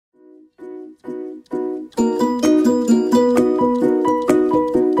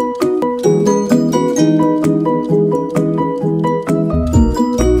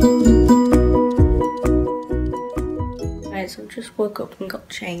woke up and got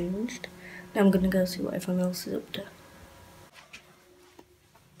changed. Now I'm going to go see what everyone else is up to.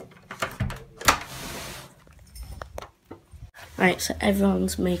 Right, so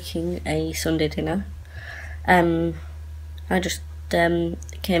everyone's making a Sunday dinner. I just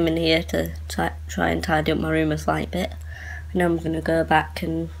came in here to try and tidy up my room a slight bit. And now I'm going to go back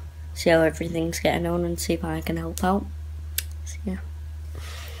and see how everything's getting on and see if I can help out. So yeah.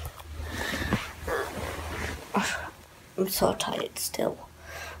 I'm so tired still.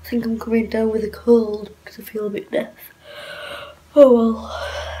 I think I'm coming down with a cold because I feel a bit deaf. Oh well.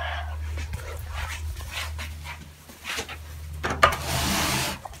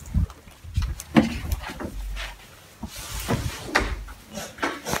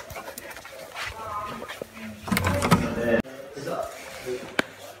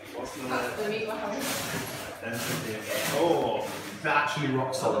 Oh, they're actually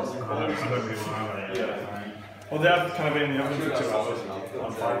rock solid. Well, they have kind of been in the oven for 2 hours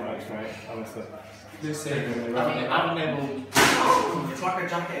on 5 minutes, mate, honestly. I haven't able. It's like a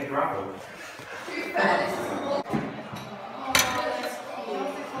jacket of gravel.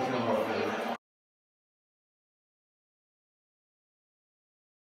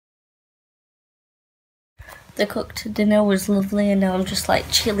 The cooked dinner was lovely, and now I'm just like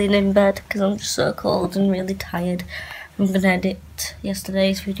chilling in bed because I'm just so cold and really tired. I'm going to edit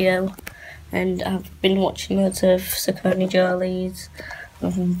yesterday's video, and I've been watching loads of Saucony Jolie's.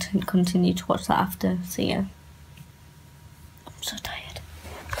 I'm going to continue to watch that after, so yeah. I'm so tired.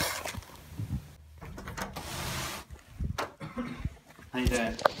 How you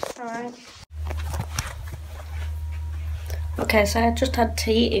doing? Alright. Okay, so I just had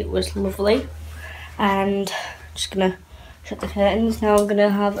tea, it was lovely. And I'm just gonna shut the curtains. Now I'm gonna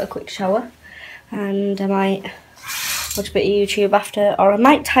have a quick shower, and I might watch a bit of YouTube after, or I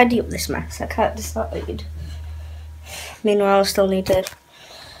might tidy up this mess. I can't decide. Meanwhile, I still need to.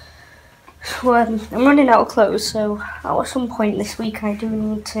 Well, I'm running out of clothes, so at some point this week I do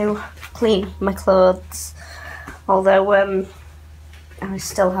need to clean my clothes. Although I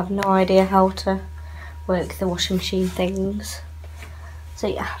still have no idea how to work the washing machine things. So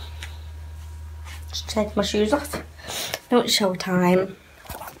yeah. Just take my shoes off. Now it's shower time.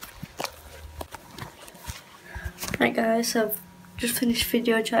 Right guys, so I've just finished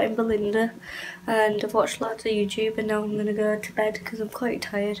video chatting Belinda, and I've watched lots of YouTube, and now I'm going to go to bed because I'm quite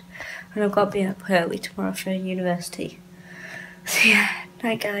tired and I've got to be up early tomorrow for university. So yeah,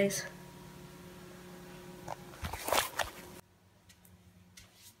 night guys.